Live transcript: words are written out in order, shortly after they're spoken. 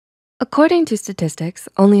According to statistics,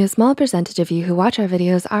 only a small percentage of you who watch our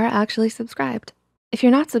videos are actually subscribed. If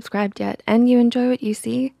you're not subscribed yet and you enjoy what you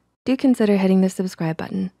see, do consider hitting the subscribe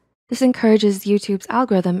button. This encourages YouTube's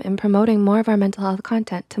algorithm in promoting more of our mental health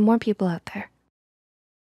content to more people out there.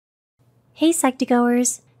 Hey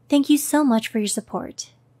Psych2Goers, thank you so much for your support.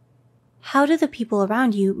 How do the people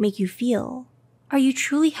around you make you feel? Are you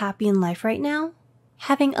truly happy in life right now?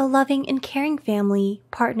 Having a loving and caring family,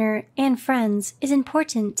 partner, and friends is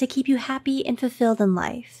important to keep you happy and fulfilled in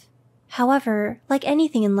life. However, like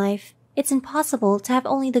anything in life, it's impossible to have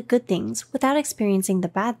only the good things without experiencing the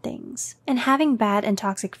bad things, and having bad and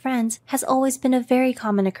toxic friends has always been a very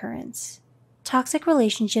common occurrence. Toxic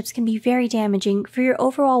relationships can be very damaging for your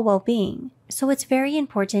overall well-being, so it's very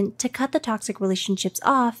important to cut the toxic relationships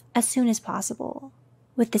off as soon as possible.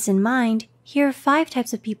 With this in mind, here are 5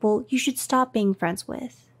 types of people you should stop being friends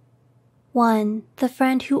with. 1. The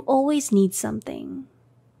friend who always needs something.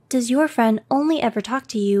 Does your friend only ever talk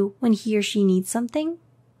to you when he or she needs something?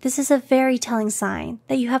 This is a very telling sign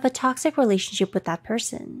that you have a toxic relationship with that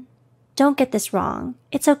person. Don't get this wrong,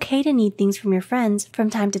 it's okay to need things from your friends from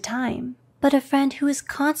time to time, but a friend who is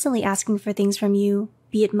constantly asking for things from you,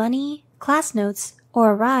 be it money, class notes,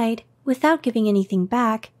 or a ride, without giving anything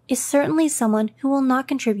back, is certainly someone who will not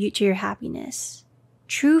contribute to your happiness.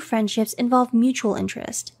 True friendships involve mutual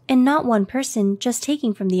interest, and not one person just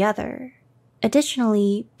taking from the other.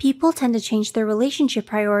 Additionally, people tend to change their relationship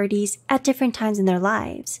priorities at different times in their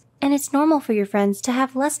lives, and it's normal for your friends to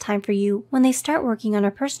have less time for you when they start working on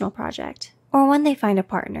a personal project, or when they find a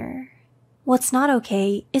partner. What's not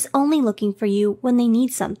okay is only looking for you when they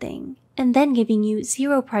need something, and then giving you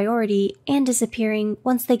 0 priority and disappearing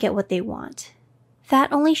once they get what they want.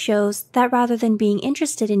 That only shows that rather than being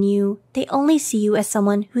interested in you, they only see you as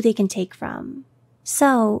someone who they can take from.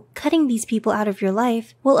 So, cutting these people out of your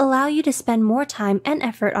life will allow you to spend more time and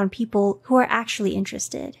effort on people who are actually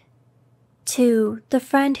interested. 2. The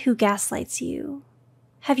friend who gaslights you.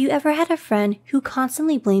 Have you ever had a friend who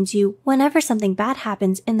constantly blames you whenever something bad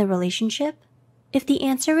happens in the relationship? If the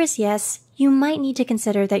answer is yes, you might need to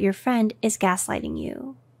consider that your friend is gaslighting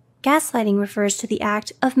you. Gaslighting refers to the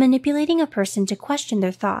act of manipulating a person to question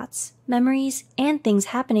their thoughts, memories, and things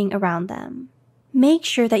happening around them. Make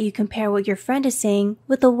sure that you compare what your friend is saying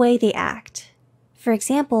with the way they act. For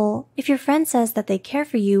example, if your friend says that they care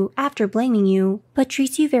for you after blaming you, but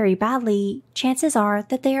treats you very badly, chances are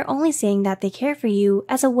that they are only saying that they care for you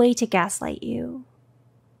as a way to gaslight you.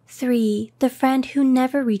 3. The friend who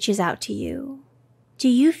never reaches out to you. Do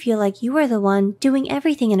you feel like you are the one doing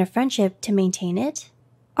everything in a friendship to maintain it?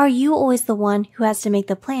 Are you always the one who has to make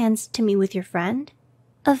the plans to meet with your friend?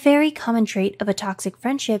 A very common trait of a toxic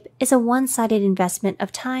friendship is a one-sided investment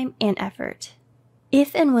of time and effort.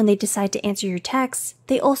 If and when they decide to answer your texts,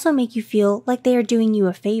 they also make you feel like they are doing you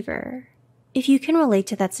a favor. If you can relate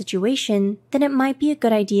to that situation, then it might be a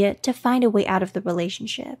good idea to find a way out of the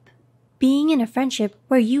relationship. Being in a friendship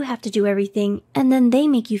where you have to do everything and then they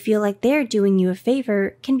make you feel like they're doing you a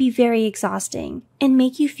favor can be very exhausting and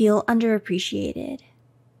make you feel underappreciated.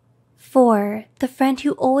 4. The friend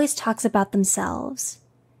who always talks about themselves.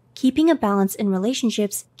 Keeping a balance in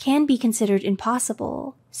relationships can be considered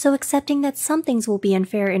impossible, so accepting that some things will be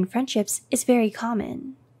unfair in friendships is very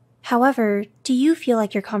common. However, do you feel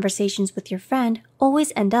like your conversations with your friend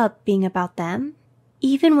always end up being about them?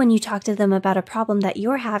 Even when you talk to them about a problem that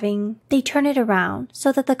you're having, they turn it around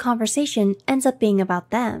so that the conversation ends up being about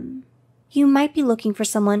them. You might be looking for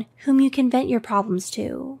someone whom you can vent your problems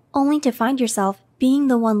to, only to find yourself being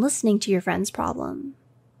the one listening to your friend's problem.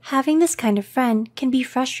 Having this kind of friend can be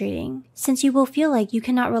frustrating, since you will feel like you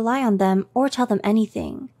cannot rely on them or tell them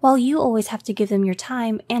anything, while you always have to give them your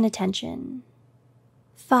time and attention.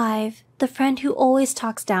 5. The friend who always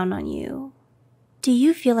talks down on you. Do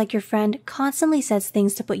you feel like your friend constantly says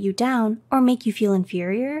things to put you down or make you feel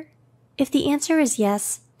inferior? If the answer is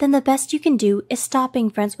yes, then the best you can do is stop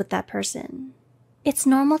being friends with that person. It's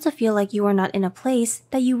normal to feel like you are not in a place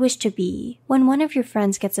that you wish to be when one of your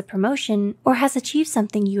friends gets a promotion or has achieved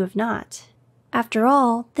something you have not. After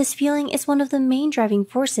all, this feeling is one of the main driving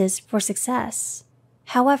forces for success.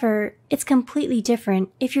 However, it's completely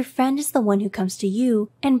different if your friend is the one who comes to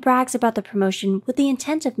you and brags about the promotion with the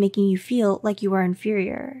intent of making you feel like you are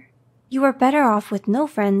inferior. You are better off with no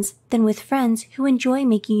friends than with friends who enjoy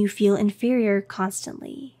making you feel inferior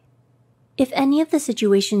constantly. If any of the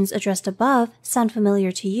situations addressed above sound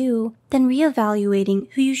familiar to you, then reevaluating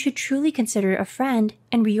who you should truly consider a friend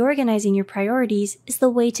and reorganizing your priorities is the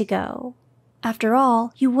way to go. After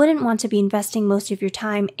all, you wouldn't want to be investing most of your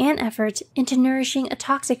time and effort into nourishing a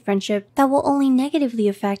toxic friendship that will only negatively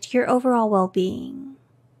affect your overall well-being.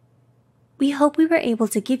 We hope we were able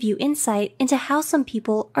to give you insight into how some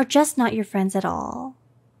people are just not your friends at all.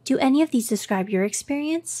 Do any of these describe your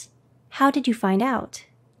experience? How did you find out?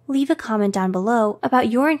 Leave a comment down below about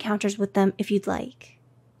your encounters with them if you'd like.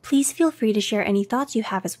 Please feel free to share any thoughts you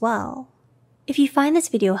have as well. If you find this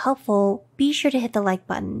video helpful, be sure to hit the like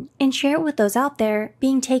button and share it with those out there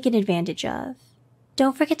being taken advantage of.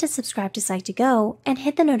 Don't forget to subscribe to Psych2Go and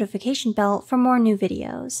hit the notification bell for more new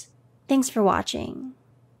videos. Thanks for watching.